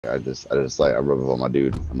I just like I rub it on my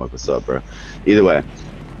dude. I'm like, what's up, bro? Either way.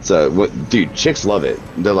 So what, dude? Chicks love it.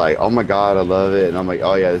 They're like, oh my god, I love it, and I'm like,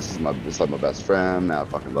 oh yeah, this is like my best friend. Now I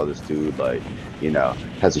fucking love this dude. Like,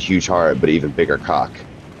 has a huge heart, but even bigger cock.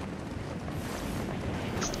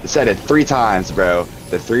 Said it 3 times, bro.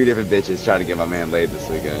 The 3 different bitches trying to get my man laid this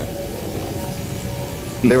weekend.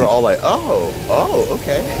 They were all like, oh,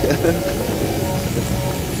 okay.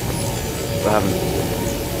 What happened?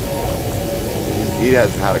 He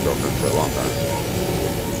hasn't had a girlfriend for a long time.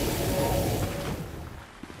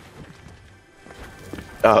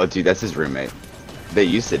 Oh, dude, that's his roommate. They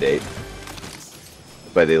used to date,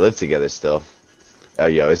 but they live together still. Oh,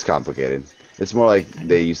 yo, it's complicated. It's more like yeah,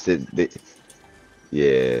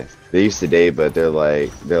 they used to date, but they're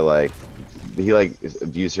like, he like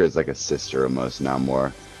views her as like a sister almost now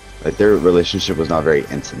more. Like their relationship was not very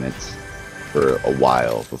intimate for a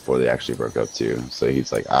while before they actually broke up too. So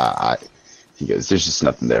he's like, he goes, there's just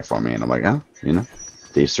nothing there for me, and I'm like, oh,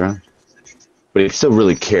 Dave's around, but he still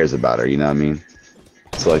really cares about her. You know what I mean?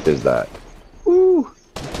 So like, there's that. Woo,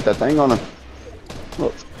 that thing on him.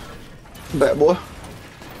 Look, bad boy.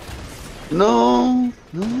 No,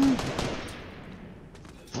 no.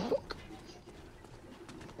 Fuck.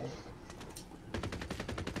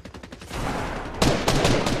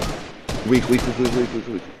 Weak.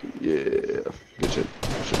 Yeah, good shit.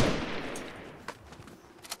 Good shit.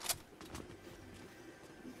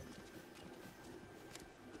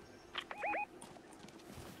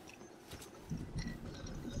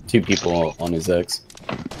 Two people on his X.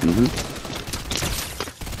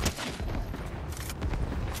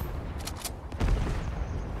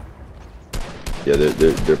 Yeah,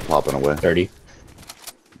 they're popping away. 30.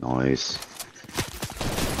 Nice.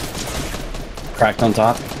 Cracked on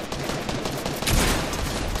top.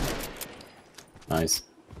 Nice.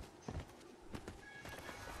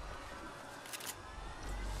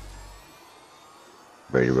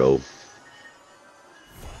 Ready to roll.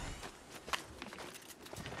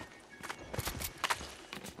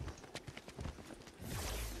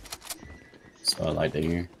 So I like to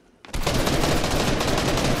hear.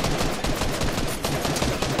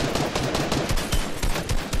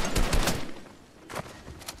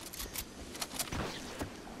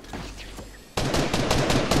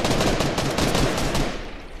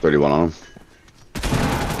 $31 on him.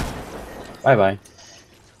 Bye bye.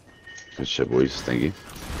 Good shit, boys. Thank you.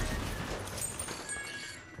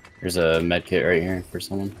 There's a med kit right here for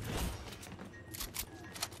someone.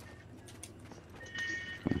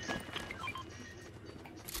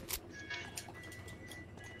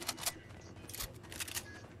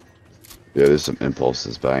 Yeah, there's some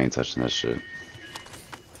impulses, but I ain't touching that shit.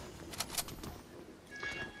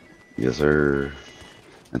 Yes, sir.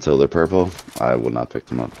 Until they're purple, I will not pick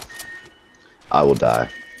them up. I will die.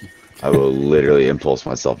 I will literally impulse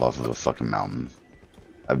myself off of a fucking mountain.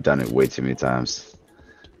 I've done it way too many times.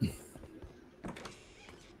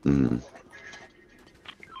 I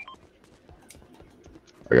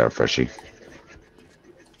got a freshie.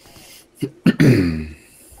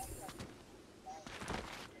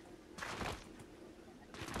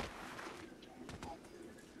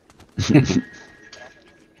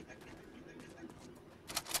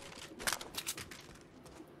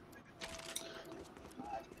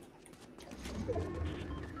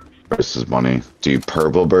 Burst is money. Do you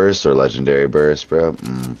purple burst or legendary burst, bro?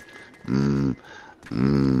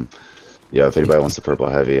 Yeah, if anybody wants the purple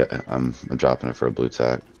heavy, I'm dropping it for a blue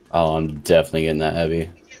tack. Oh, I'm definitely getting that heavy.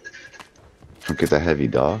 Don't get that heavy,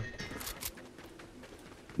 dog.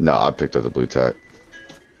 No, I picked up the blue tack.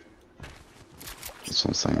 That's what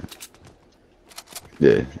I'm saying.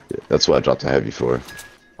 Yeah, that's what I dropped the heavy for.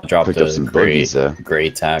 I dropped Picked up some boogies, though. gray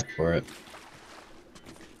tack for it.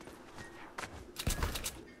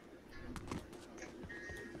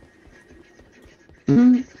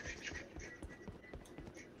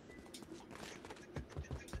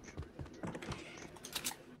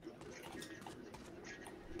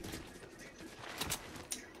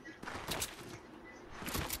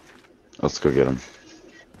 Let's go get him.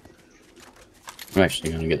 I'm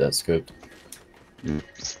actually gonna get that scoped.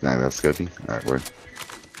 Snag that scopy. Alright, word.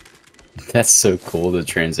 That's so cool, the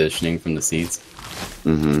transitioning from the seats.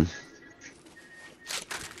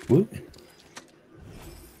 Whoop.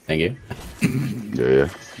 Thank you. Yeah,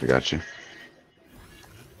 I got you.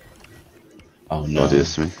 Oh no. Don't do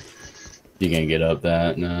this to me. You can get up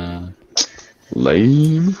that? Nah.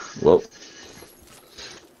 Lame. Well,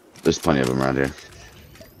 there's plenty of them around here.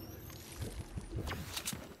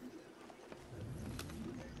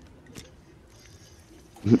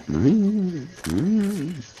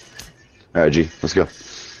 Alright, G, let's go.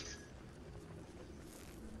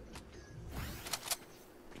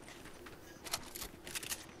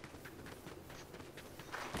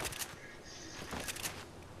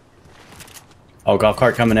 Oh, golf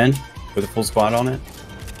cart coming in with a full squad on it.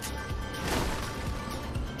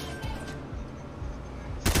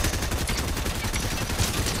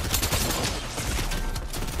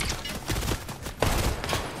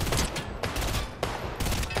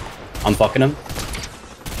 I'm fucking him.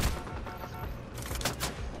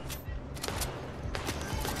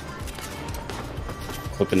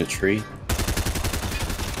 Clipping a tree.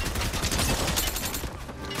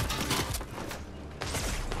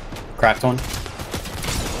 Cracked one.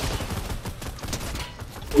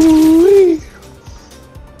 Ooh-wee.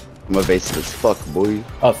 I'm evasive as fuck, boy.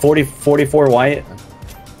 44 white.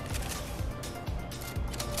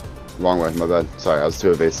 Wrong way, my bad. Sorry, I was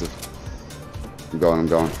too evasive. I'm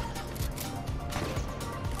going.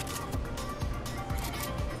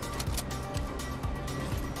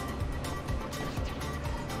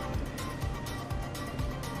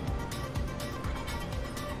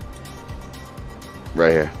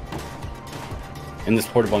 Right here. In this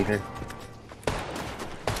porta bunker.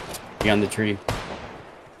 Beyond the tree.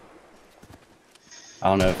 I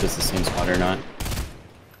don't know if it's the same spot or not.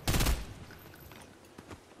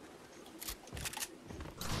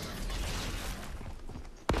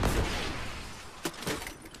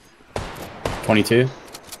 $22.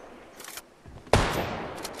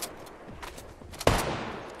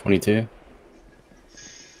 22.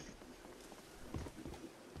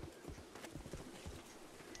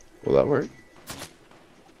 Will that work?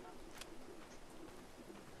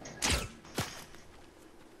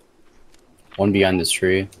 One behind this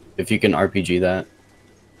tree. If you can RPG that.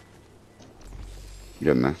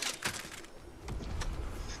 Getting there.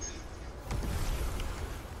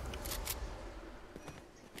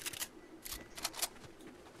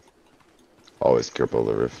 Always careful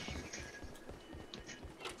the roof.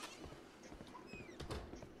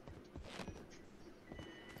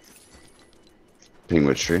 Ping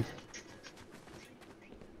which tree?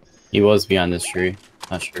 He was behind this tree.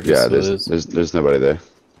 Not sure if Yeah, he still is. there's nobody there.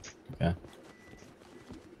 Okay.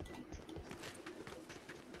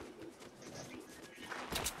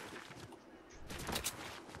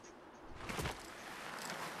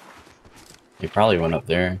 He probably went up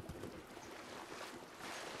there.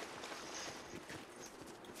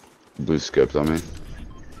 Blue scoped on me.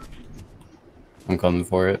 I'm coming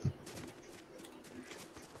for it.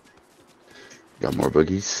 Got more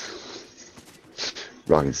boogies.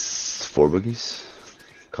 Rocking 4 boogies.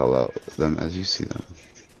 Call out them as you see them.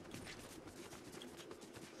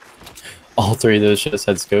 All 3 of those shits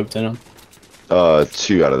had scoped in them.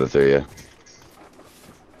 2 out of the 3, yeah.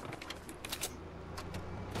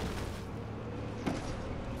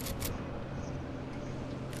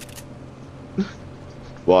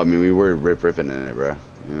 Well, I mean, we were ripping in it, bro. You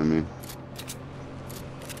know what I mean?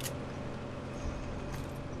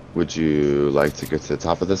 Would you like to get to the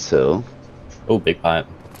top of this hill? Oh, big pipe.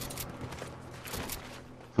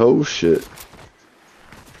 Oh, shit.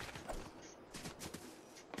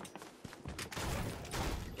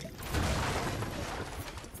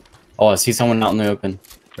 Oh, I see someone out in the open.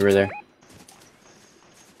 Over there.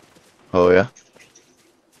 Oh, yeah?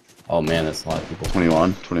 Oh man, that's a lot of people.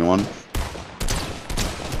 21.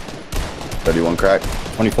 31 crack.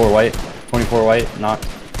 24 white. 24 white. Knocked.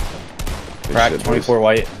 Good Crack. shit, 24 boys.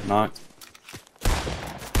 white. Knocked.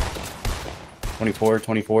 24.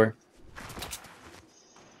 24.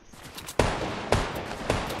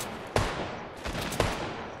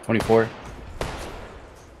 $24.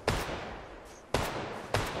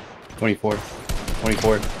 24.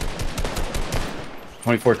 24.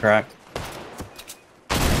 24 cracked.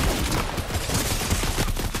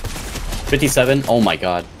 57. Oh my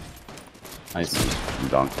god. Nice.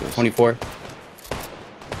 Donked this. 24.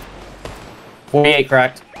 48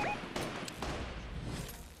 cracked.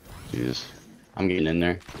 Jesus. I'm getting in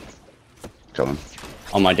there. Coming.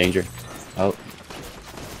 On my danger. Oh.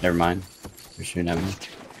 Never mind. You're shooting at me.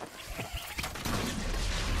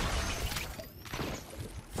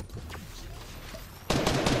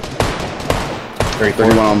 Very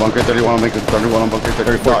 31 on bunker, 31 on bunker, 31 on bunker,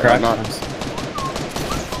 34 knock, crack. knock, knock. Nice.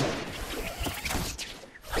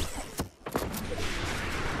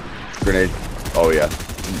 Grenade. Oh yeah.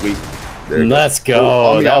 Weak. There it Let's goes. go.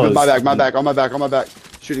 Oh, on me, That on was... my back, on my back.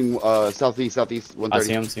 Shooting southeast, 130.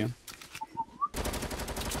 I see him.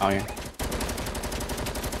 Oh yeah.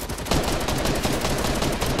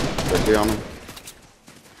 Directly on him.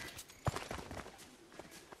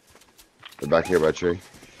 They're back here by tree.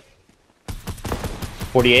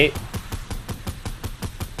 48.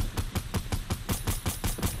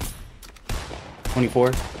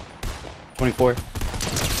 24. 24.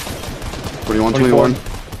 21, 24. 21.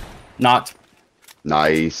 Knocked.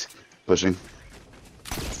 Nice. Pushing.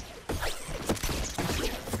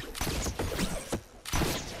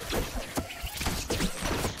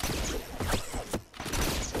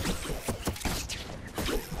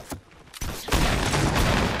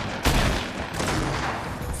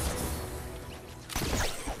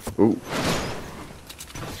 Ooh.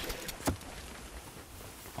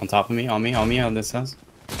 On top of me, on this house.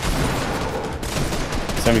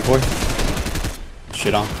 74.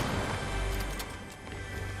 Shit on.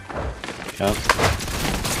 Yep.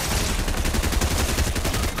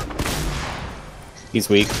 He's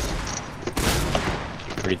weak.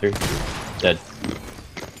 33. Dead.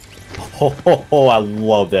 Oh, I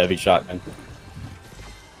love the heavy shotgun.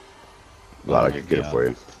 Glad I could get it for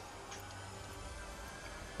you.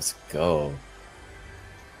 Let's go.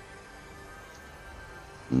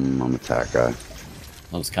 I'm an attack guy.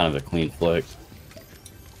 That was kind of a clean flick.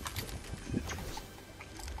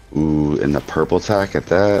 Ooh, and the purple tack at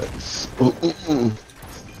that. Ooh.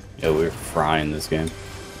 Yeah, we were frying this game.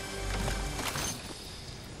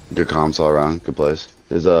 Good comms all around. Good place.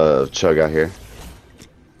 There's a chug out here.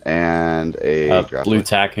 And a blue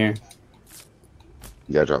tack here.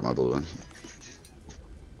 Yeah, I dropped my blue one.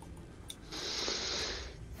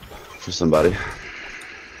 For somebody.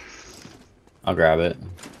 I'll grab it.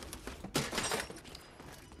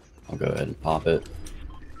 I'll go ahead and pop it.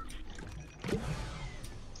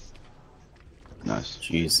 Nice.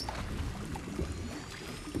 Jeez.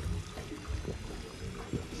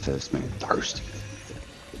 This man thirsty.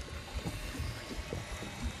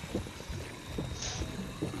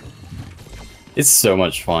 It's so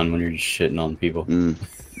much fun when you're just shitting on people.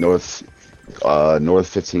 North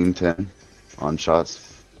 1510 on shots.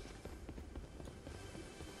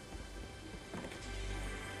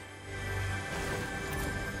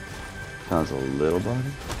 Sounds a little body.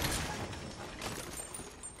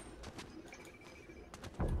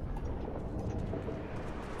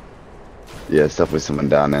 Yeah, it's definitely someone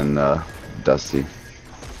down in Dusty.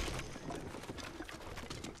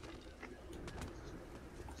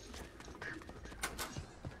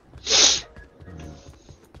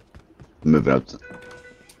 Moving up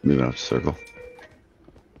the circle.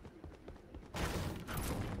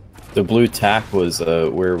 The blue tack was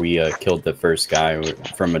where we killed the first guy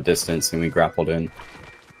from a distance and we grappled in.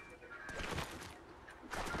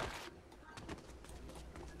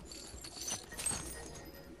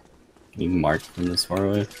 Can you mark from this far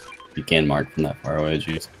away? You can mark from that far away,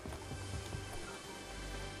 jeez.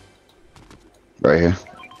 Right here.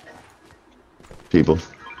 People.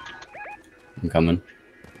 I'm coming.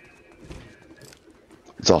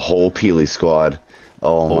 It's a whole Peely squad.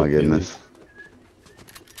 Oh Whole my goodness.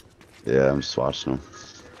 Yeah, I'm just watching them.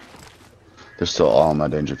 They're still all on my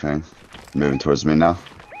danger ping. Moving towards me now.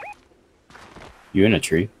 You in a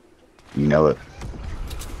tree? You know it.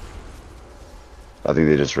 I think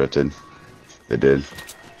they just ripped it. They did.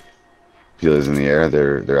 Peely's in the air.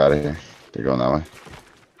 They're out of here. They're going that way.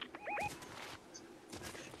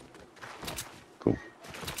 Cool.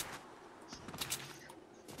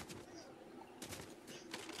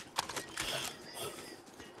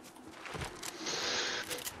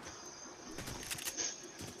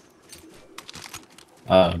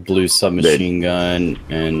 Blue submachine gun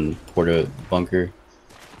and porta bunker.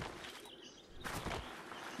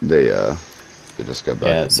 They just got back.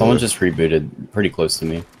 Yeah, someone just rebooted pretty close to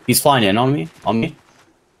me. He's flying in on me,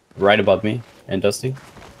 right above me, and Dusty.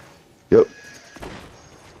 Yep.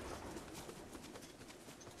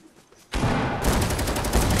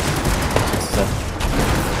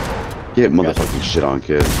 Get motherfucking shit on,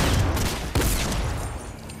 kid.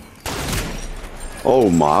 Oh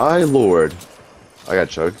my lord. I got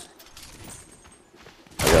chug.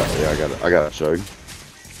 I got a chug.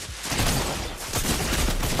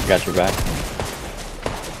 Got your back.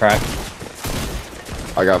 Crack.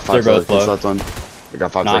 I got 5 seconds left on. I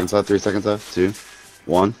got 5 seconds left, 3 seconds left, 2,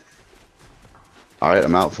 1. Alright,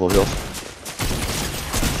 I'm out, full heal.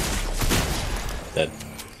 Dead.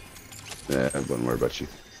 Yeah, I wouldn't worry about you.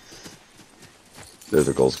 There's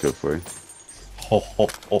a gold scope for you. Ho ho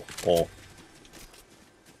ho ho.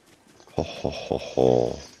 Ho ho ho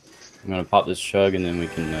ho. I'm gonna pop this chug and then we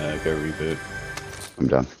can go reboot. I'm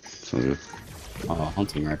done. Sounds good. Oh,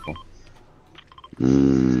 hunting rifle.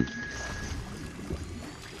 There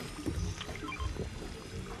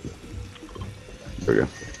we go.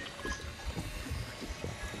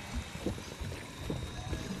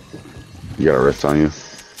 You got a rift on you?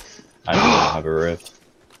 I don't have a rift.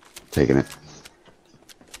 Taking it.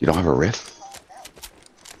 You don't have a rift?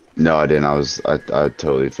 No, I didn't. I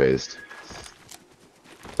totally phased.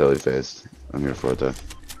 Totally phased. I'm here for it though.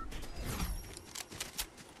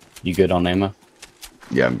 You good on ammo?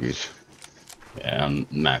 Yeah, I'm good. Yeah, I'm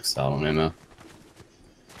maxed out on ammo.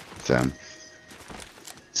 Same.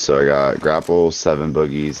 So I got grapple, 7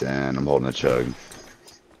 boogies, and I'm holding a chug.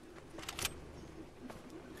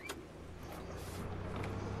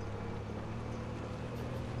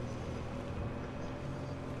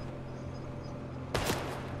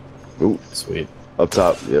 Sweet. Up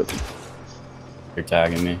top. Yep. You're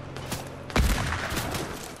tagging me.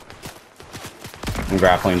 I'm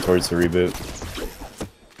grappling towards the reboot.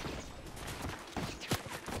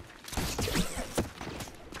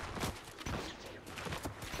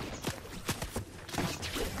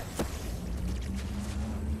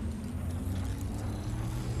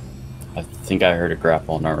 I think I heard a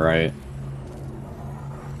grapple on our right.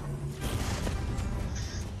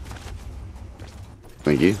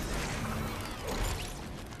 Thank you.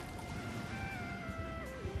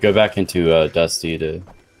 Go back into Dusty to,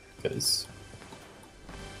 because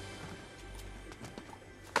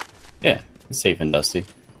yeah, it's safe and Dusty.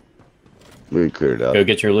 We cleared it up. Go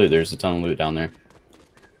get your loot. There's a ton of loot down there.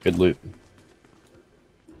 Good loot.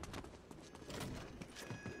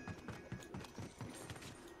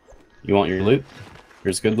 You want your loot?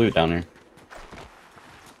 There's good loot down there.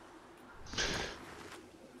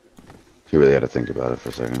 You really had to think about it for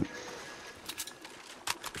a second.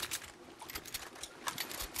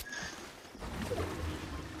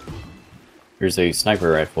 Here's a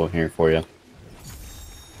sniper rifle here for you.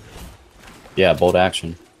 Yeah, bolt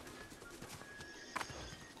action.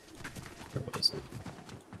 Where was it?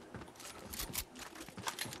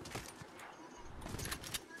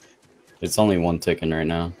 It's only one ticking right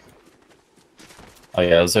now. Oh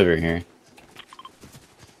yeah, it's over here.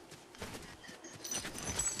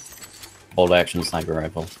 Bolt action sniper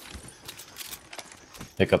rifle.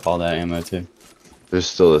 Pick up all that ammo too. There's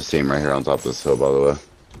still this team right here on top of this hill, by the way.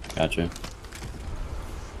 Gotcha.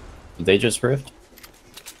 Did they just rift?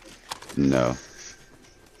 No.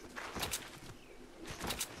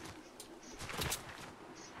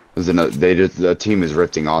 There's another, the team is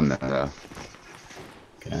rifting on them, though.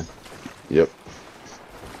 Okay. Yep.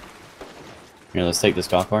 Here, let's take this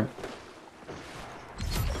golf cart.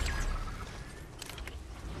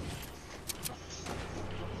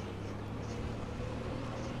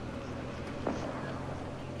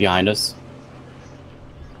 Behind us.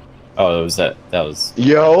 Oh, it was that. That was.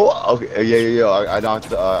 Yo, okay, yeah. I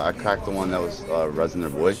knocked, I cracked the one that was resin their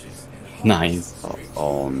boy. Nice.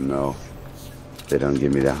 Oh no, they don't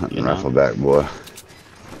give me that hunting You know? rifle back, boy.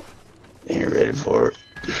 They ain't ready for it.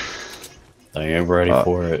 They ain't ready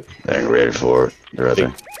for it. They ain't ready for it. They're right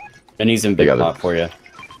there. Benny's in big got pot it. for you.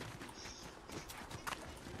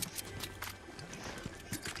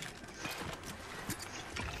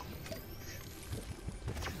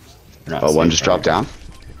 Oh, one just dropped down.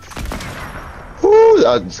 Woo!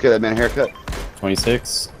 Let's get that man a haircut.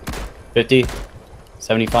 26, 50,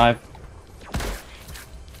 75.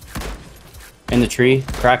 In the tree,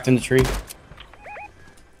 cracked in the tree.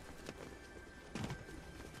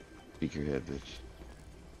 Peek your head, bitch.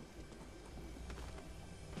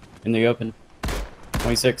 In the open.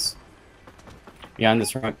 26. Behind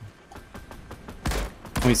this rock.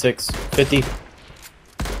 26, 50.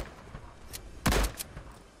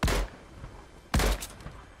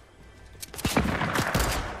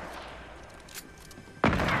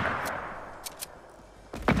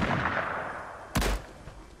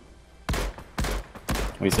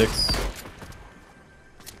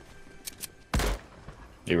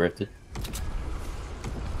 You ripped it.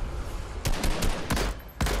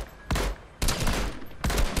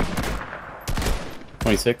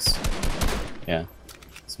 $26. Yeah,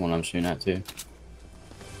 that's the one I'm shooting at too.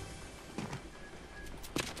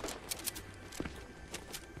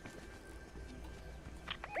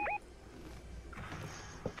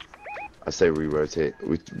 I say we rotate.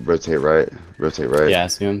 We rotate right. Rotate right. Yeah, I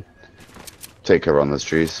see him. Take cover on those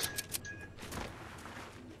trees.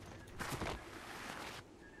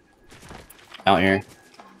 Out here.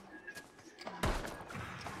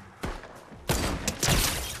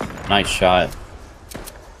 Nice shot.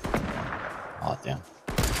 Oh, damn.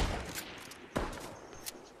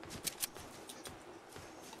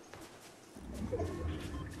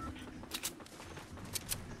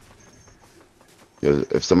 Yeah,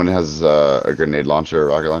 if someone has a grenade launcher or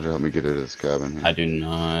rocket launcher, help me get it to this cabin. I do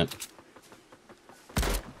not.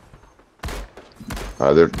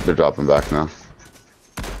 They're dropping back now.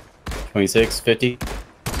 26, 50.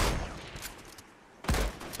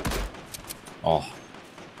 Oh.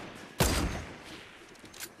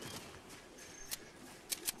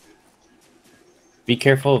 Be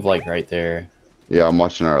careful of like right there. Yeah, I'm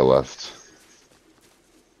watching our left.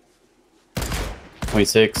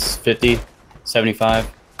 26, 50,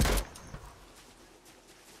 75.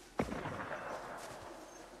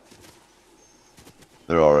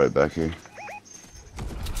 They're all right back here.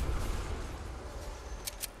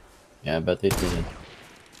 Yeah, I bet they did.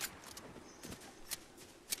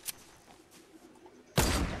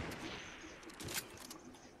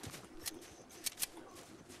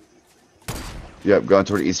 Yep, going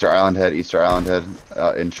toward Easter Island head,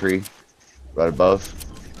 in tree, right above.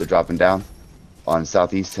 They're dropping down on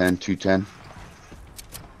southeast 10, 210.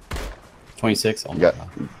 26. Oh my Yep.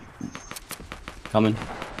 god. Coming.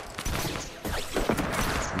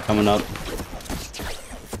 I'm coming up.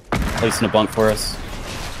 Placing a bunk for us.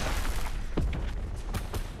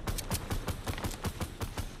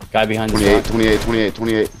 Guy behind the 28, rock. 28, 28,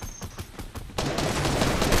 28.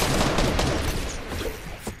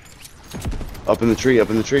 Up in the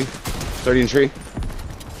tree, 30 in tree.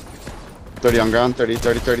 30 on ground, 30,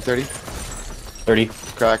 30, 30, 30. 30.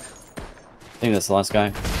 Crack. I think that's the last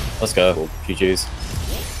guy. Let's go. Cool. GG's.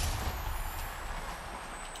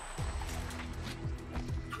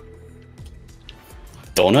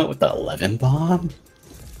 Donut with the 11 bomb?